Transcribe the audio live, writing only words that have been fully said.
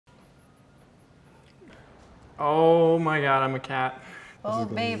Oh my god, I'm a cat. Oh,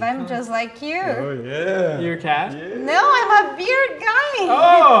 babe, I'm just like you. Oh, yeah. You're a cat? Yeah. No, I'm a beard guy.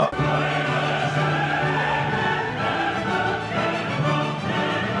 Oh!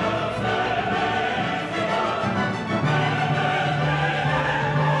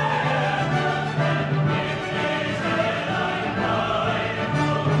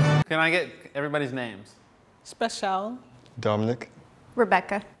 Can I get everybody's names? Spe'shell. Dominick.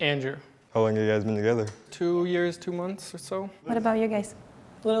 Rebeka. Andrew. How long have you guys been together? 2 years, 2 months or so. What about you guys?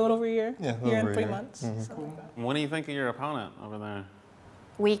 A little over a year. Yeah, a little year over and a 3 year. months. Something like that. What do you think of your opponent over there?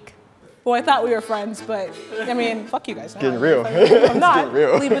 Week. Well, I thought we were friends, but I mean, fuck you guys. Getting real. I'm not. Getting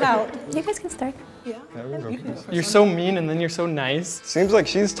real. Leave it out. You guys can start. Yeah. Yeah, we'll go You for can this. go first. You're so mean and then you're so nice. Seems like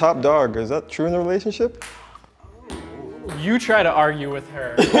she's top dog. Is that true in the relationship? You try to argue with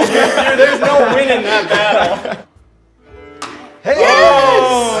her. There's no win in that battle. Hey!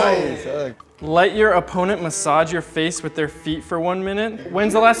 Oh! Nice. I like- Let your opponent massage your face with their feet for 1 minute.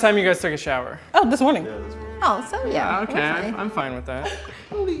 When's the last time you guys took a shower? Oh, this morning. Oh, so yeah. Okay, I'm fine with that.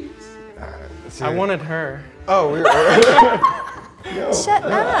 Please. Let's I hear it. wanted her. Oh, we're Shut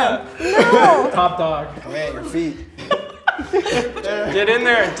up. No. Top dog. man, your feet. Get in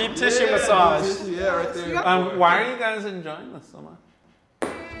there, deep tissue massage. Yeah, right there. Why are you guys enjoying this so much?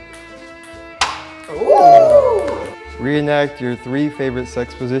 Reenact your 3 favorite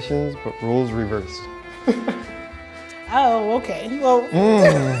sex positions, but roles reversed. Oh, okay. Well,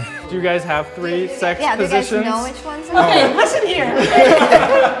 Do you guys have 3 sex Yeah, do you guys positions? know which ones are? okay, listen here.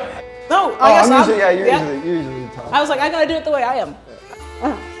 No, Oh, I guess I'm usually, you're usually top. I was like, I gotta do it the way I am.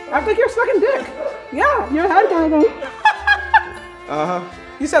 I think you're sucking dick. Yeah, your head kind of. Uh-huh.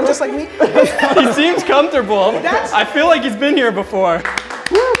 You sound just like me. He seems comfortable. I feel like he's been here before.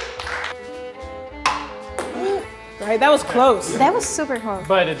 Right, that was close. That was super hard.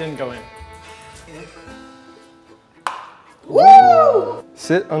 But it didn't go in. Woo!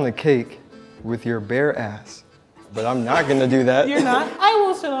 Sit on the cake with your bare ass. But I'm not gonna do that. You're not? I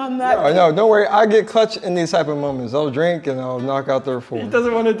will sit on that. Oh, no, don't worry. I get clutch in these type of moments. I'll drink and I'll knock out their He form.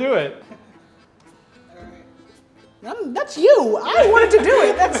 doesn't want to do it. That's you. I wanted to do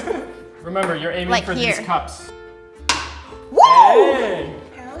it. That's. Remember, you're aiming Like for here. these cups. Woo! Hey!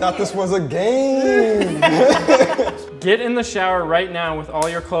 Thought this was a game. Get in the shower right now with all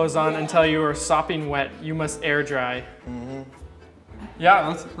your clothes on until you are sopping wet. You must air dry.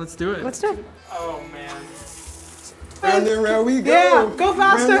 Yeah, let's do it. Let's do it. Oh man. Round and round we go. Yeah, go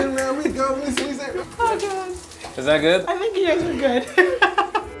faster. Round and round we go. Let me see. Oh, God. Is that good? I think you guys are good.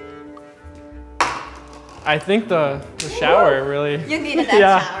 I think the shower really. You needed that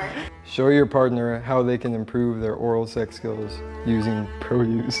Yeah. shower. Show your partner how they can improve their oral sex skills using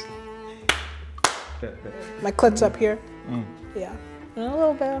produce. My clit's up here. Yeah. A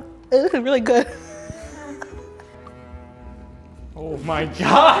little bit. It looks really good. Oh my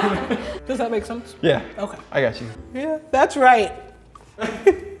god. Does that make sense? Yeah. Okay. I got you. Yeah, that's right.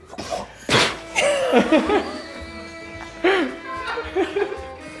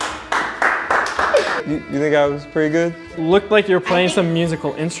 You think I was pretty good? Looked like you were playing some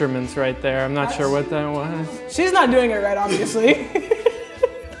musical instruments right there. I'm not sure what that was. She's not doing it right, obviously.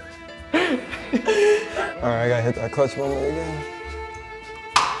 All right, I gotta hit that clutch moment again.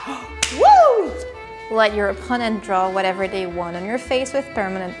 Woo! Let your opponent draw whatever they want on your face with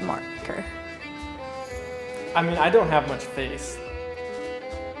permanent marker. I mean, I don't have much face.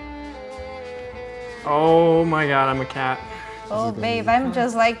 Oh my god, I'm a cat. Oh, babe, I'm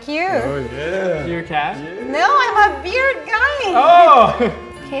just like you. Oh yeah. You're a cat? No, I'm a beard guy. Oh!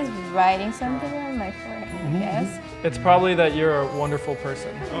 He's writing something on my forehead, I guess. It's probably that you're a wonderful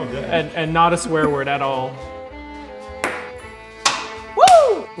person. Oh, yeah. And not a swear word at all.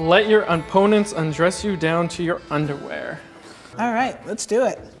 Woo! Let your opponents undress you down to your underwear. All right, let's do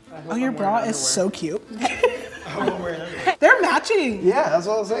it. Oh, your bra is so cute. They're matching. Yeah, that's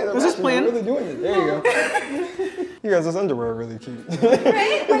what I was saying. Was this planned? We're really doing it. There you go. You guys, this underwear are really cute.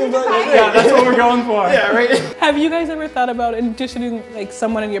 Right? Yeah, that's what we're going for. Yeah, right? Have you guys ever thought about auditioning like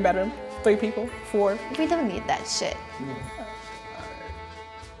someone in your bedroom? 3 people? 4? We don't need that shit.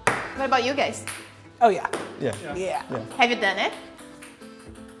 What about you guys? Oh yeah. Yeah. Yeah. Have you done it?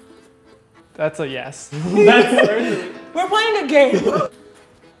 That's a yes. That's certainly. We're playing a game.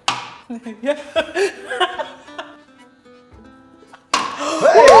 Yeah.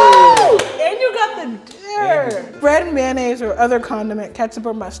 Woo! And you got the dare. Bread, mayonnaise, or other condiment, ketchup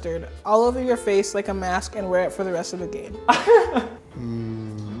or mustard, all over your face like a mask and wear it for the rest of the game.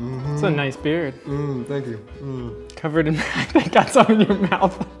 It's a nice beard. Thank you. Covered in I got some in your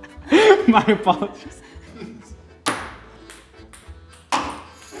mouth. My apologies.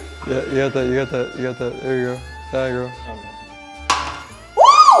 Yeah, you got that. There you go. Tiger.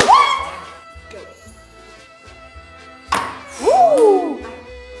 Woo!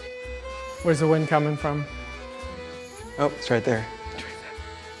 Where's the wind coming from? Oh, it's right there.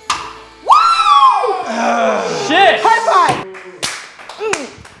 Shit! High five!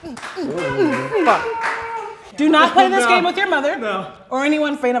 Do not play this game with your mother or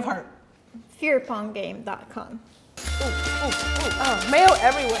anyone faint of heart. fearponggame.com. Oh, mayo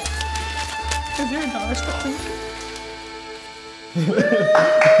everywhere. Is there a dollar store?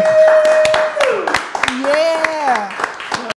 Yeah!